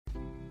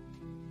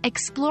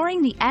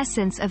exploring the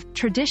essence of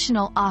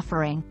traditional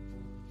offering.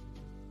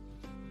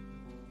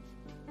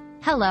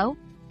 Hello,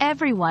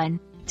 everyone.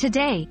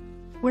 Today,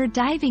 we're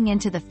diving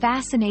into the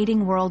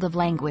fascinating world of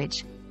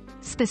language,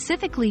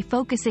 specifically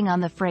focusing on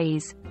the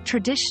phrase,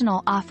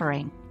 traditional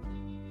offering.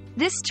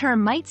 This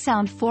term might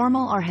sound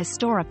formal or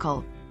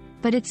historical,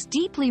 but it's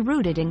deeply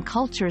rooted in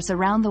cultures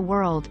around the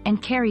world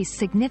and carries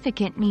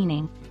significant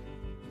meaning.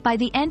 By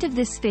the end of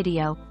this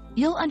video,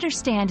 you'll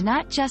understand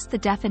not just the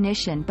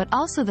definition but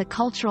also the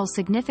cultural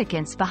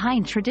significance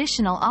behind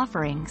traditional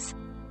offerings.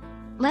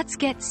 Let's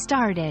get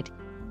started.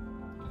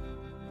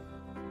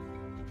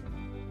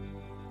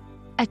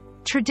 A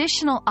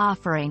traditional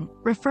offering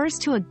refers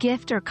to a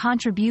gift or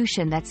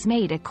contribution that's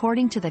made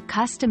according to the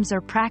customs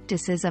or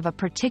practices of a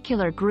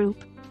particular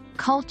group,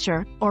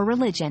 culture, or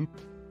religion.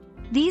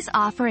 These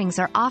offerings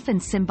are often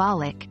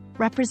symbolic,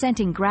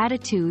 representing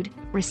gratitude,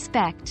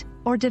 respect,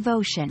 or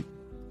devotion.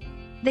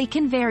 They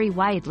can vary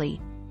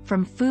widely,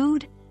 from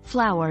food,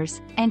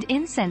 flowers, and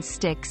incense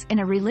sticks in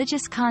a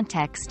religious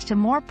context to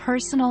more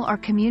personal or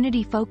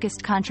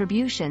community-focused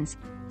contributions,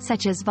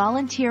 such as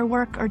volunteer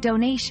work or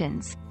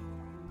donations.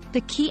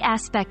 The key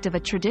aspect of a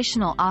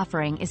traditional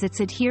offering is its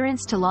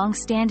adherence to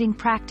long-standing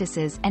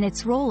practices and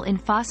its role in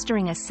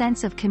fostering a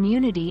sense of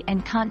community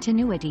and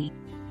continuity.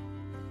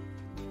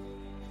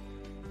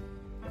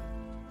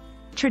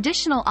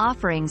 Traditional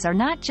offerings are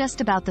not just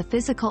about the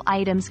physical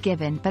items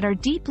given but are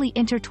deeply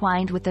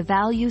intertwined with the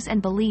values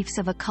and beliefs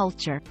of a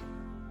culture.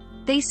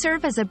 They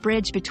serve as a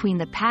bridge between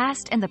the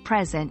past and the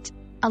present,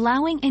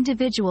 allowing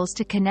individuals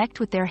to connect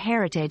with their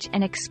heritage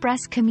and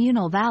express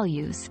communal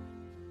values.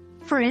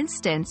 For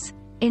instance,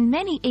 in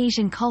many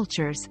Asian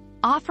cultures,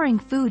 offering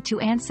food to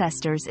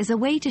ancestors is a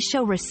way to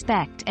show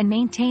respect and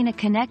maintain a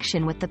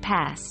connection with the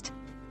past.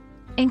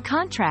 In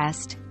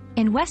contrast,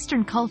 in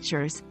Western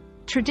cultures,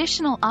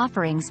 traditional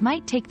offerings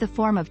might take the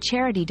form of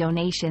charity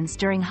donations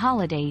during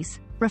holidays,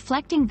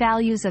 reflecting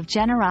values of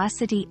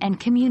generosity and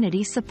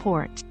community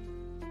support.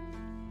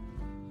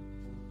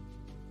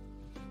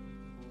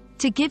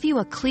 To give you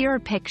a clearer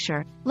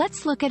picture,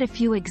 let's look at a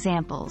few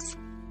examples.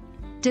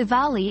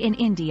 Diwali in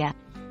India.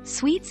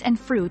 Sweets and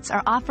fruits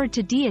are offered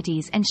to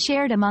deities and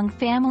shared among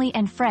family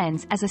and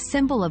friends as a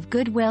symbol of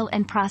goodwill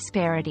and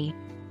prosperity.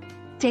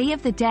 Day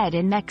of the Dead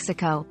in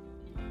Mexico.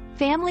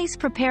 Families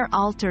prepare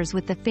altars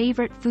with the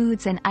favorite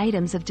foods and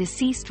items of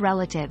deceased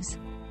relatives,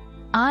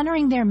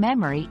 honoring their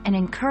memory and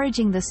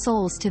encouraging the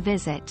souls to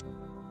visit.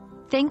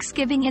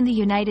 Thanksgiving in the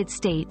United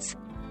States.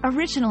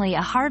 Originally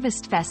a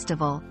harvest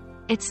festival,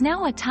 it's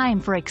now a time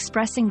for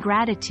expressing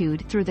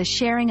gratitude through the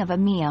sharing of a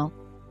meal,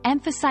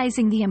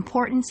 emphasizing the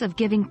importance of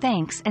giving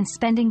thanks and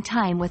spending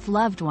time with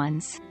loved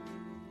ones.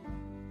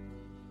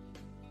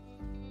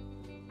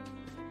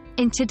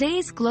 In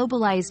today's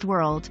globalized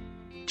world,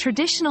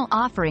 traditional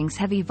offerings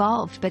have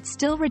evolved but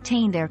still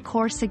retain their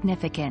core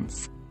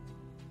significance.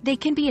 They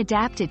can be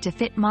adapted to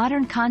fit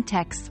modern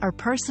contexts or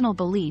personal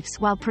beliefs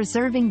while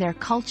preserving their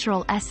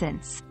cultural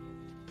essence.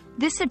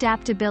 This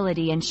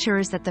adaptability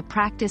ensures that the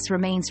practice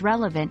remains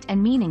relevant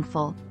and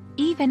meaningful,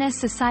 even as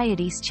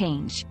societies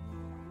change.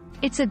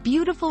 It's a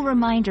beautiful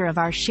reminder of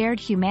our shared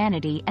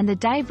humanity and the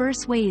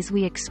diverse ways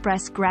we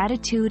express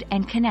gratitude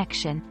and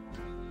connection.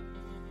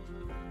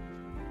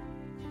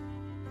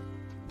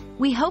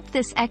 We hope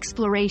this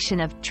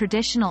exploration of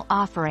traditional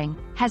offering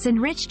has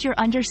enriched your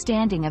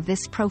understanding of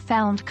this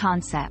profound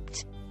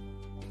concept.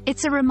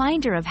 It's a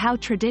reminder of how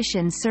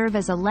traditions serve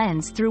as a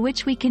lens through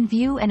which we can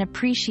view and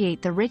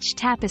appreciate the rich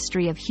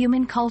tapestry of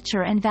human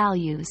culture and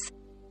values.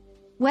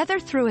 Whether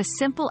through a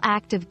simple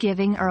act of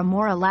giving or a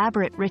more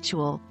elaborate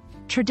ritual,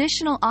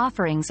 traditional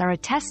offerings are a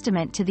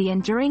testament to the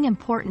enduring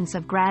importance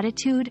of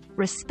gratitude,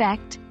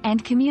 respect,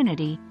 and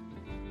community.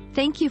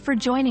 Thank you for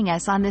joining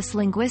us on this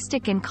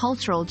linguistic and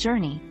cultural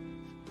journey.